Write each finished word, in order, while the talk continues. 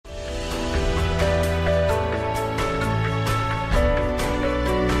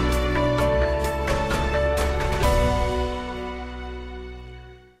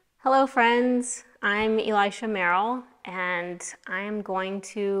Hello friends, I'm Elysia Merrill and I am going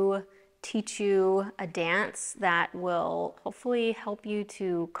to teach you a dance that will hopefully help you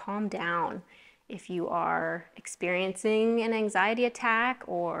to calm down if you are experiencing an anxiety attack,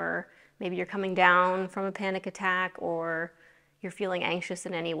 or maybe you're coming down from a panic attack, or you're feeling anxious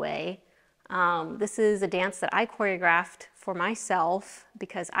in any way. This is a dance that I choreographed for myself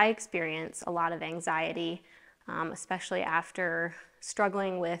because I experience a lot of anxiety, especially after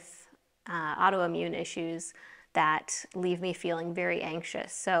struggling with autoimmune issues that leave me feeling very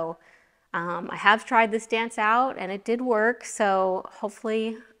anxious. So I have tried this dance out and it did work, so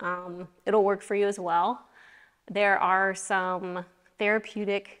hopefully it'll work for you as well. There are some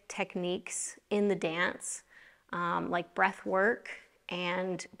therapeutic techniques in the dance, like breath work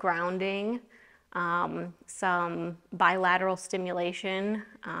and grounding, some bilateral stimulation,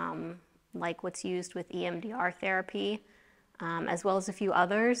 like what's used with EMDR therapy, as well as a few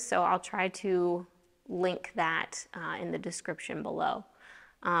others. So I'll try to link that in the description below.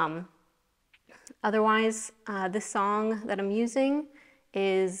 Otherwise, this song that I'm using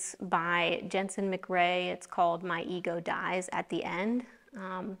is by Jensen McRae. It's called My Ego Dies at the End.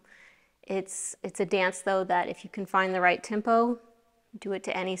 It's a dance though that if you can find the right tempo, do it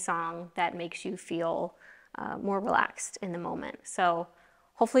to any song that makes you feel more relaxed in the moment. So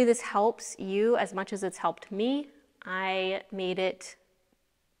hopefully this helps you as much as it's helped me. I made it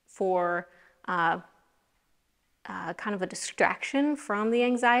for kind of a distraction from the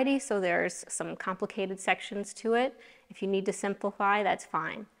anxiety, so there's some complicated sections to it. If you need to simplify, that's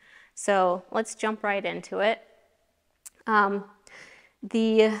fine. So let's jump right into it.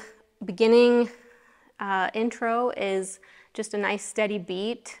 The beginning intro is just a nice steady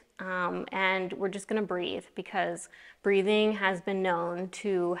beat, and we're just gonna breathe because breathing has been known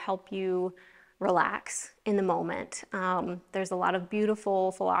to help you relax in the moment. There's a lot of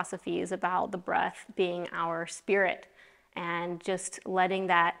beautiful philosophies about the breath being our spirit, and just letting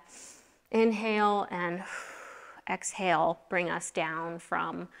that inhale and exhale bring us down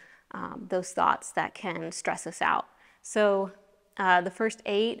from those thoughts that can stress us out. So the first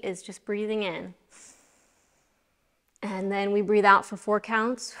 8 is just breathing in. And then we breathe out for 4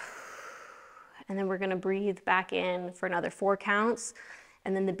 counts. And then we're gonna breathe back in for another 4 counts.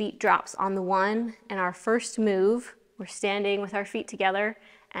 And then the beat drops on the 1. And our first move, we're standing with our feet together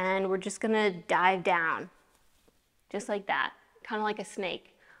and we're just gonna dive down. Just like that, kind of like a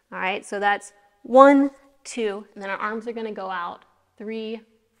snake. All right, so that's 1, 2, and then our arms are gonna go out, 3,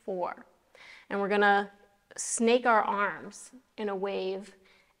 4. And we're gonna snake our arms in a wave,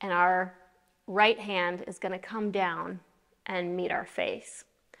 and our right hand is gonna come down and meet our face.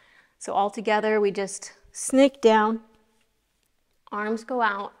 So all together, we just snake down, arms go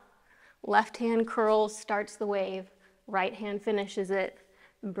out, left hand curls, starts the wave, right hand finishes it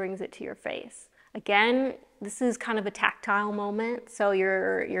and brings it to your face. Again, this is kind of a tactile moment, so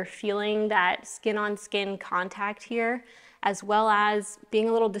you're feeling that skin on skin contact here, as well as being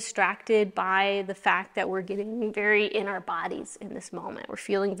a little distracted by the fact that we're getting very in our bodies in this moment. We're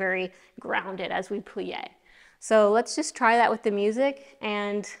feeling very grounded as we plie. So let's just try that with the music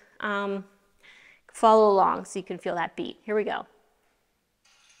and follow along so you can feel that beat. Here we go.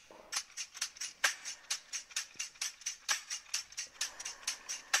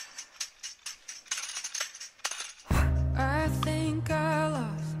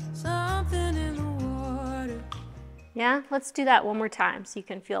 Yeah, let's do that one more time so you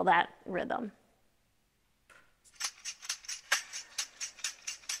can feel that rhythm.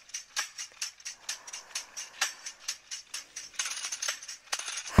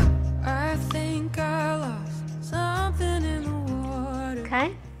 I think I lost something in the water.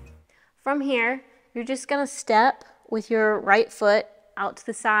 Okay, from here, you're just gonna step with your right foot out to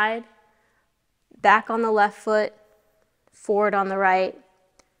the side, back on the left foot, forward on the right,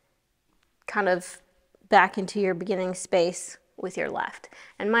 kind of back into your beginning space with your left.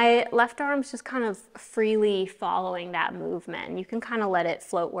 And my left arm's just kind of freely following that movement. And you can kind of let it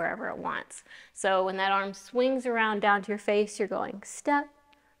float wherever it wants. So when that arm swings around down to your face, you're going step,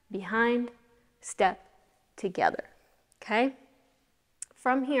 behind, step, together, okay?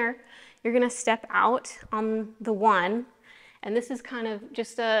 From here, you're gonna step out on the 1, and this is kind of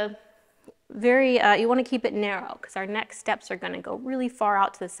just a very, you wanna keep it narrow because our next steps are gonna go really far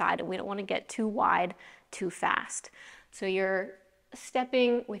out to the side and we don't wanna get too wide too fast. So you're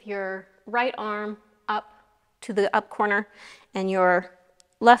stepping with your right arm up to the up corner and your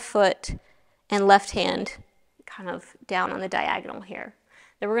left foot and left hand kind of down on the diagonal here.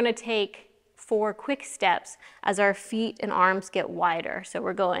 Then we're gonna take 4 quick steps as our feet and arms get wider. So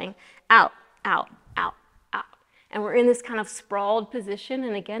we're going out, out, out, out. And we're in this kind of sprawled position.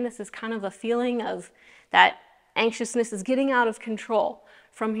 And again, this is kind of a feeling of that anxiousness is getting out of control.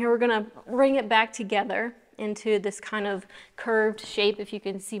 From here, we're gonna bring it back together into this kind of curved shape, if you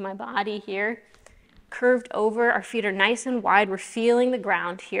can see my body here. Curved over, our feet are nice and wide, we're feeling the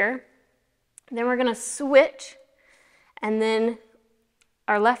ground here. Then we're gonna switch, and then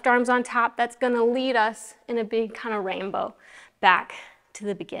our left arm's on top. That's gonna lead us in a big kind of rainbow back to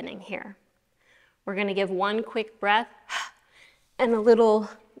the beginning here. We're gonna give one quick breath and a little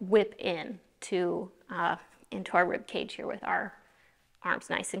whip in to, into our rib cage here with our arms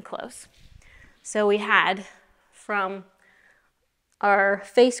nice and close. So we had from our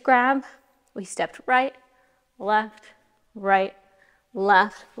face grab, we stepped right, left, right,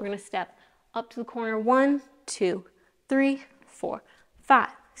 left. We're gonna step up to the corner, 1, 2, 3, 4, 5,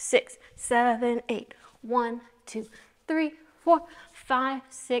 6, 7, 8. 1, 2, 3, 4, 5,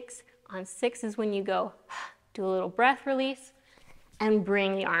 6. On 6 is when you go, do a little breath release and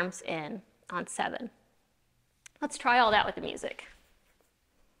bring the arms in on 7. Let's try all that with the music.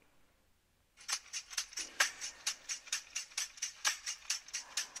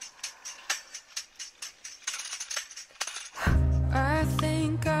 I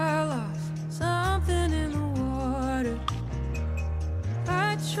think I lost something in the water.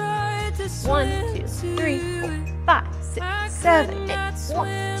 I tried to swim 1, 2, 3, 4, 5, 6, 7, 8.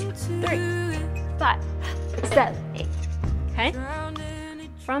 1, 2, 3, 5, 7, 8. Okay?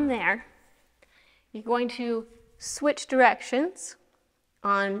 From there, you're going to switch directions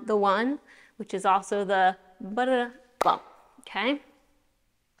on the 1, which is also the bump. Okay?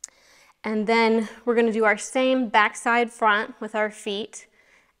 And then we're going to do our same backside front with our feet,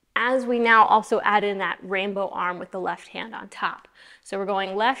 as we now also add in that rainbow arm with the left hand on top. So we're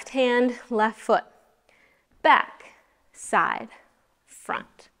going left hand, left foot, back, side,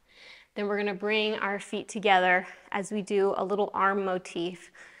 front. Then we're going to bring our feet together as we do a little arm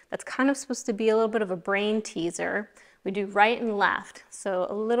motif that's kind of supposed to be a little bit of a brain teaser. We do right and left, so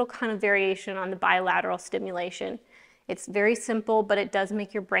a little kind of variation on the bilateral stimulation. It's very simple, but it does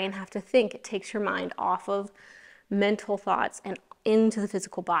make your brain have to think. It takes your mind off of mental thoughts and into the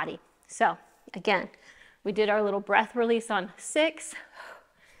physical body. So again, we did our little breath release on 6,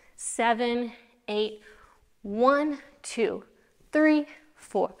 7, 8, 1, 2, 3,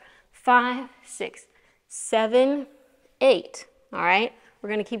 4, 5, 6, 7, 8. All right, we're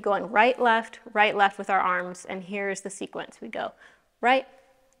going to keep going right, left with our arms, and here's the sequence. We go right,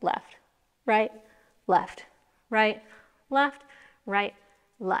 left, right, left, right, left, right,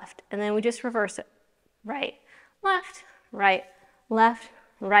 left, and then we just reverse it. Right, left, right, left,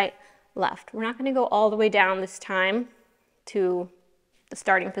 right, left. We're not going to go all the way down this time to the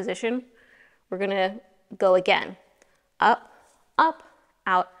starting position. We're going to go again. Up, up,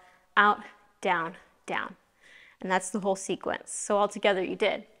 out, out, down, down. And that's the whole sequence. So all together you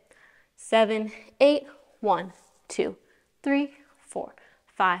did 7, 8, 1, 2, 3, 4,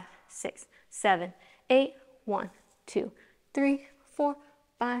 5, 6, 7, 8, 1, 2, 3, 4,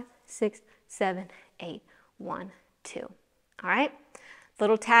 5, 6, 7, 8, 1, 2. All right?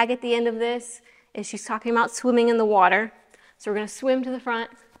 Little tag at the end of this is she's talking about swimming in the water. So we're going to swim to the front,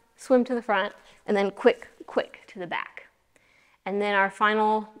 and then quick to the back. And then our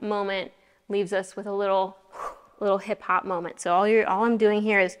final moment leaves us with a little hip hop moment. So all I'm doing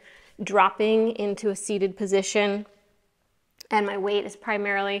here is dropping into a seated position, and my weight is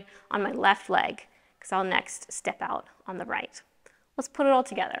primarily on my left leg because I'll next step out on the right. Let's put it all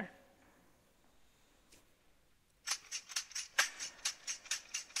together.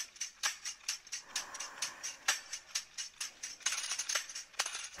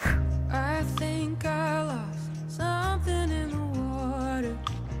 I think I lost something in the water.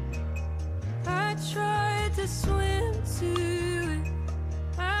 I tried to swim to it.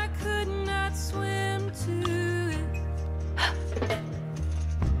 I could not swim to it.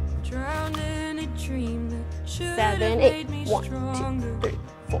 Drowned in a dream that should have 7, 8. made me 1, stronger. 2, 3,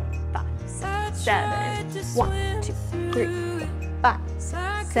 4, 5, 6, 7. 1, 2, 3, 4, 5,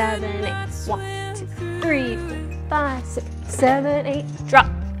 6, 7, 8. 1, 2, 3, 4, 5, 6, 7, 8.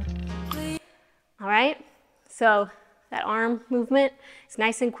 Drop. All right, so that arm movement is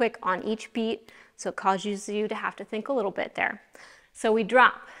nice and quick on each beat, so it causes you to have to think a little bit there. So we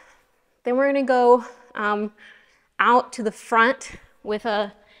drop. Then we're going to go out to the front with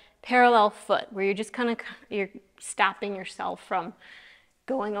a parallel foot, where you're just you're stopping yourself from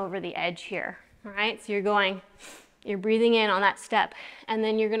going over the edge here. All right, so you're breathing in on that step, and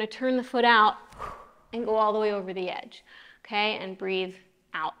then you're going to turn the foot out and go all the way over the edge. Okay, and breathe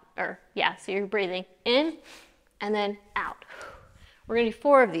out. So you're breathing in and then out. We're going to do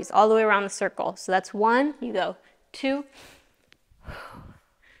 4 of these all the way around the circle. So that's 1, you go 2,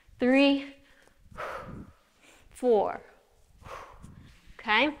 3, 4.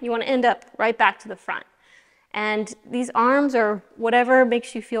 Okay, you want to end up right back to the front. And these arms or whatever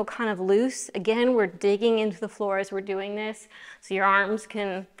makes you feel kind of loose. Again, we're digging into the floor as we're doing this. So your arms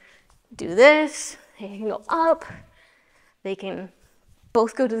can do this, they can go up, they can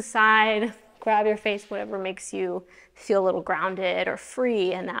both go to the side, grab your face, whatever makes you feel a little grounded or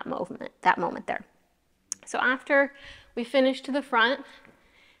free in that moment there. So after we finish to the front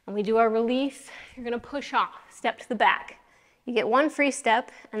and we do our release, you're gonna push off, step to the back. You get one free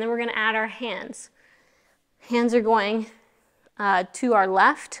step, and then we're gonna add our hands. Hands are going to our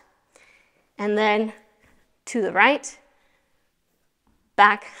left, and then to the right,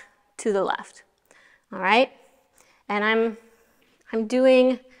 back to the left. All right? And I'm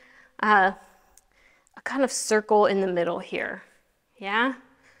doing a kind of circle in the middle here, yeah?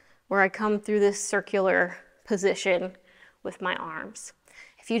 Where I come through this circular position with my arms.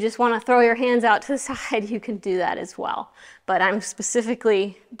 If you just want to throw your hands out to the side, you can do that as well. But I'm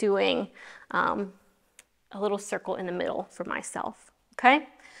specifically doing a little circle in the middle for myself, okay?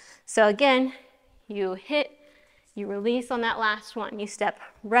 So again, you hit, you release on that last one. You step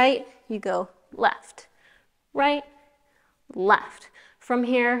right, you go left, right, left. From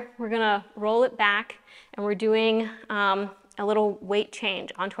here, we're gonna roll it back, and we're doing a little weight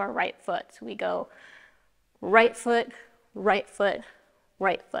change onto our right foot. So we go right foot, right foot,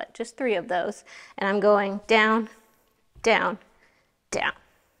 right foot, just 3 of those. And I'm going down, down, down,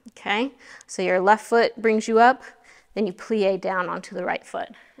 okay? So your left foot brings you up, then you plie down onto the right foot.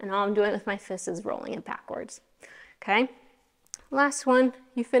 And all I'm doing with my fist is rolling it backwards, okay? Last one,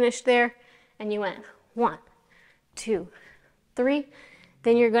 you finished there, and you went 1, 2, 3.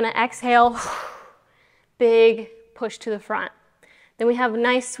 Then you're gonna exhale, big push to the front. Then we have a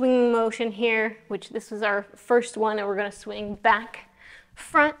nice swinging motion here, which this is our first one, and we're gonna swing back,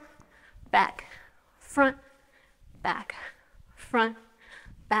 front, back, front, back, front,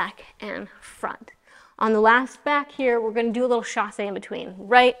 back, and front. On the last back here, we're gonna do a little chasse in between.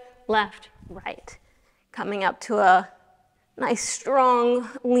 Right, left, right. Coming up to a nice strong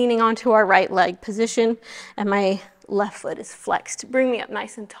leaning onto our right leg position, and my left foot is flexed to bring me up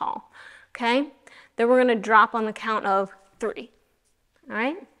nice and tall, okay? Then we're gonna drop on the count of 3, all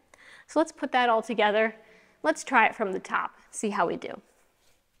right? So let's put that all together. Let's try it from the top, see how we do.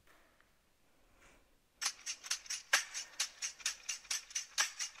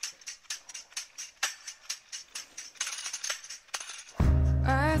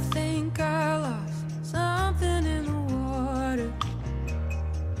 I think I lost something in the water.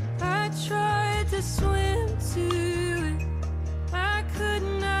 I tried to swim to it. I could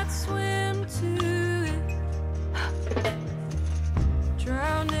not swim to it.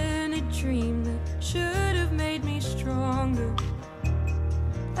 Drowned in a dream that should have made me stronger.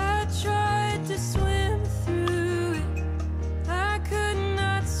 I tried to swim through it. I could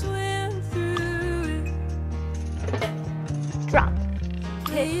not swim through it. Drop.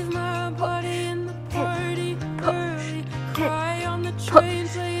 Leave my body in the party early. Cry on the train,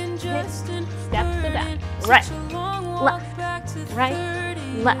 playing Justin. Step to the back. Right, left, right,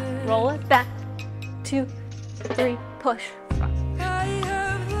 left. Roll it back. 2, 3, push. Front. I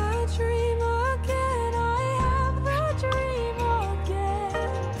have the dream again. I have the dream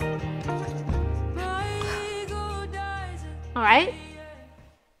again. My ego dies. All right.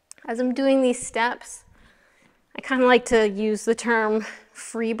 As I'm doing these steps, I kind of like to use the term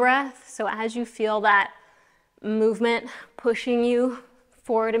free breath. So as you feel that movement pushing you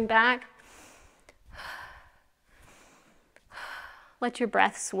forward and back, let your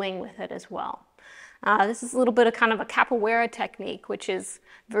breath swing with it as well. This is a little bit of kind of a capoeira technique, which is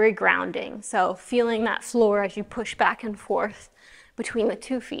very grounding. So feeling that floor as you push back and forth between the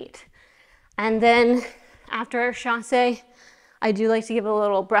 2 feet. And then after our chasse, I do like to give a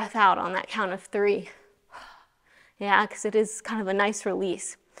little breath out on that count of 3. Yeah, because it is kind of a nice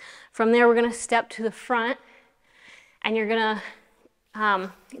release. From there, we're gonna step to the front, and you're gonna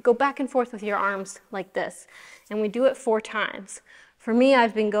go back and forth with your arms like this. And we do it 4 times. For me,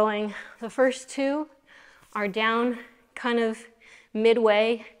 I've been going, the first 2 are down kind of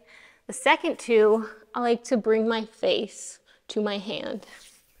midway. The second 2, I like to bring my face to my hand.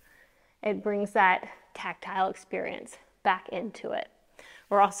 It brings that tactile experience back into it.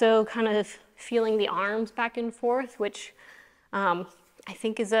 We're also kind of feeling the arms back and forth, which I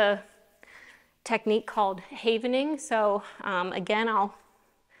think is a technique called havening. So again, I'll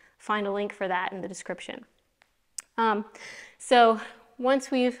find a link for that in the description. So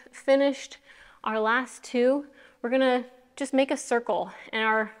once we've finished our last 2, we're gonna just make a circle, and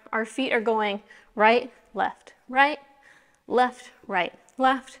our feet are going right, left, right, left, right,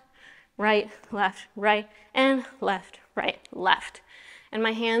 left, right, left, right, and left, right, left. And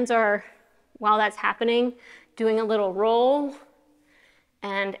my hands are, while that's happening, doing a little roll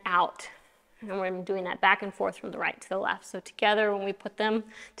and out. And we're doing that back and forth from the right to the left. So together, when we put them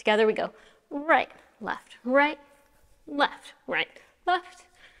together, we go right, left, right, left, right, left,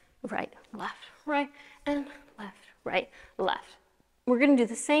 right, left, right, and left, right, left. We're gonna do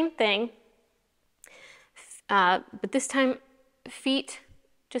the same thing, but this time feet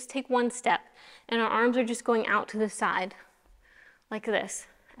just take one step and our arms are just going out to the side like this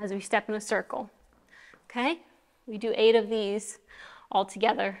as we step in a circle, okay? We do 8 of these all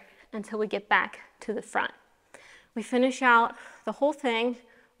together until we get back to the front. We finish out the whole thing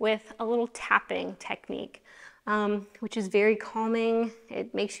with a little tapping technique, which is very calming.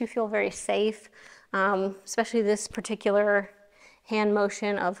 It makes you feel very safe, especially this particular hand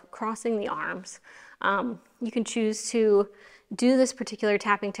motion of crossing the arms. You can choose to do this particular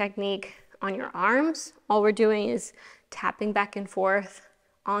tapping technique on your arms. All we're doing is tapping back and forth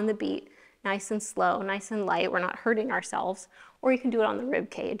on the beat, nice and slow, nice and light. We're not hurting ourselves. Or you can do it on the rib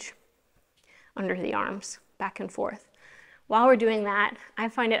cage, under the arms, back and forth. While we're doing that, I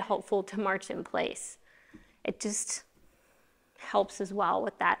find it helpful to march in place. It just helps as well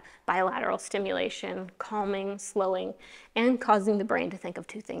with that bilateral stimulation, calming, slowing, and causing the brain to think of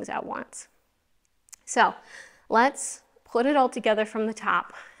 2 things at once. So let's put it all together from the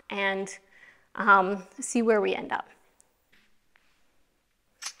top and see where we end up.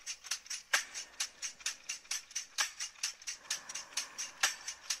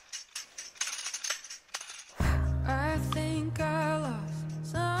 I think I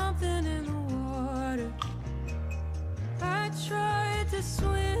lost something in the water. I tried to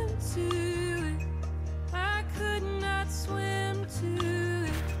swim to it. I could not swim to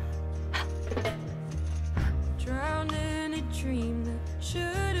it. Drowned in a dream that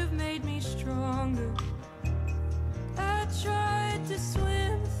should have made me stronger. I tried to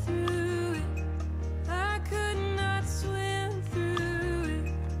swim through it. I could not swim through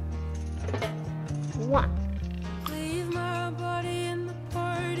it. 1, Leave my body in the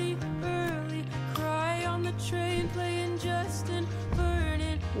party early. Cry on the train, playing Justin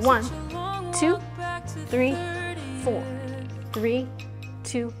Vernon. 1, Such a long 2, walk back to 3, 30th. 4, 3,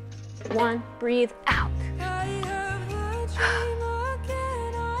 2, 1. Breathe out. I have a dream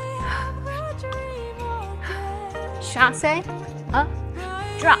again. I have a dream again. Chasse, up,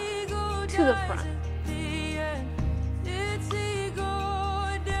 drop to the front. It's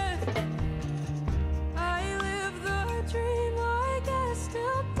ego death. I live the dream, I guess,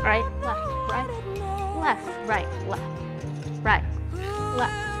 still Right, left, right, left, right, left, right,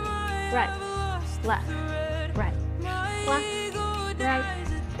 left, right, left, right, left, right,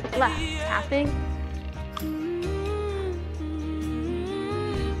 left. Tapping.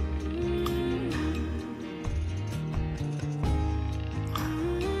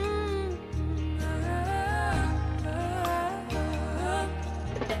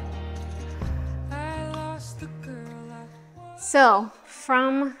 So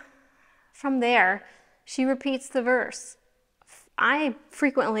from there, she repeats the verse. I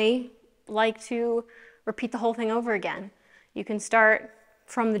frequently like to repeat the whole thing over again. You can start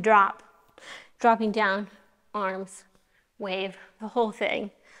from the drop, dropping down, arms, wave, the whole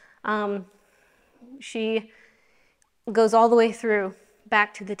thing. She goes all the way through,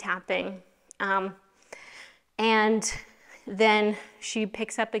 back to the tapping. And then she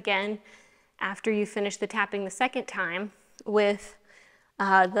picks up again after you finish the tapping the second time with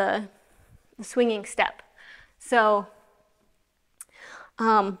the swinging step. So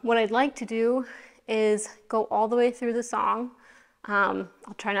what I'd like to do is go all the way through the song. I'll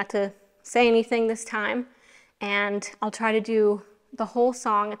try not to say anything this time, and I'll try to do the whole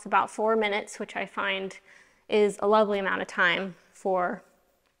song. It's about 4 minutes, which I find is a lovely amount of time for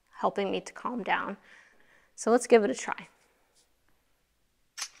helping me to calm down. So let's give it a try.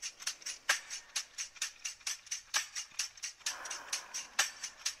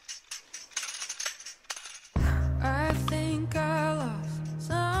 I think I lost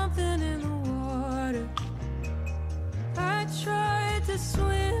something in the water. I tried to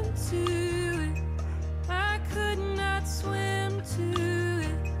swim to it. I could not swim to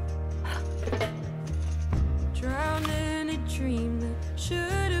it. Drowned in a dream that should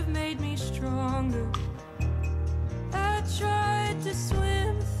have made me stronger. I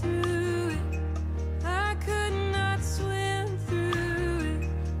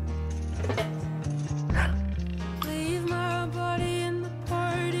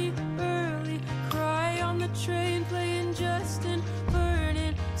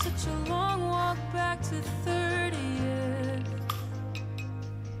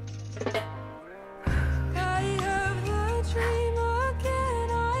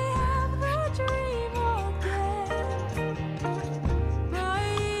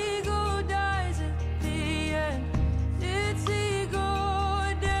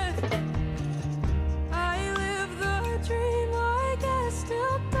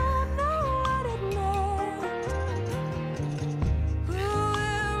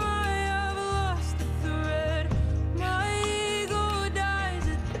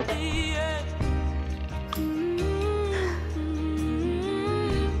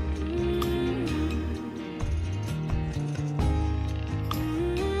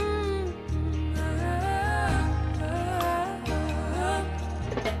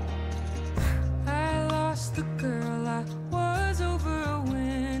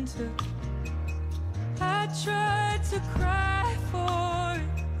tried to cry for it.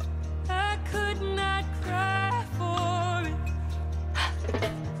 I could not cry for it.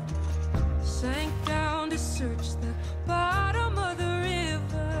 Sank down to search the bottom of the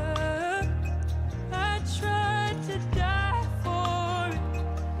river. I tried to die for it.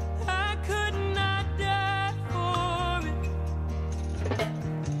 I could not die for it.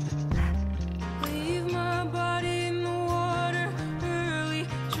 Leave my body in the water early.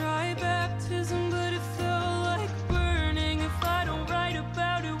 Dry baptism, but it felt like burning. If I don't write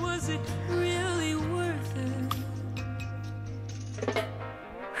about it, was it really worth it?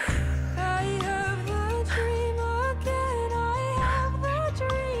 I have the dream again. I have the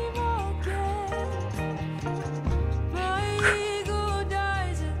dream again. My ego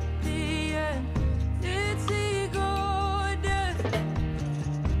dies at the end. It's ego death.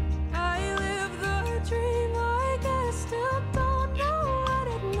 I live the dream, I guess, still don't know what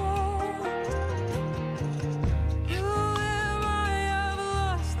it meant. Who am I? I've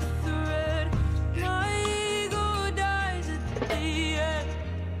lost the thread. My ego dies at the end.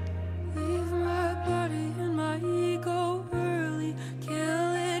 Leave my body and my ego early.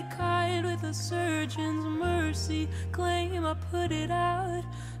 Kill it kind with a surgeon's mercy. Claim I put it out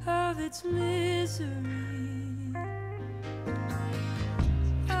of its misery.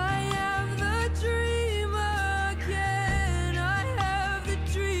 I have the dream again. I have the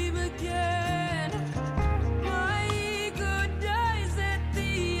dream again. My ego dies at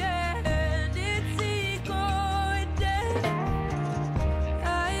the end. It's ego death.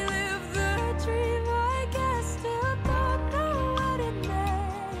 I live the dream, I guess, still don't know what it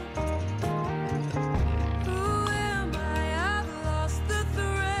meant. Who am I? I've lost the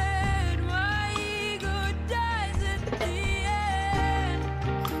thread. My ego dies at the end.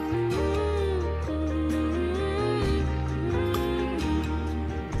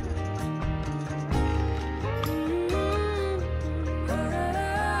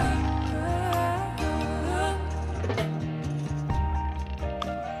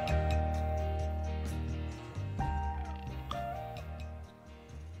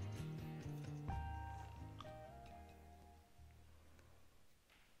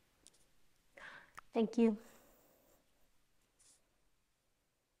 Thank you.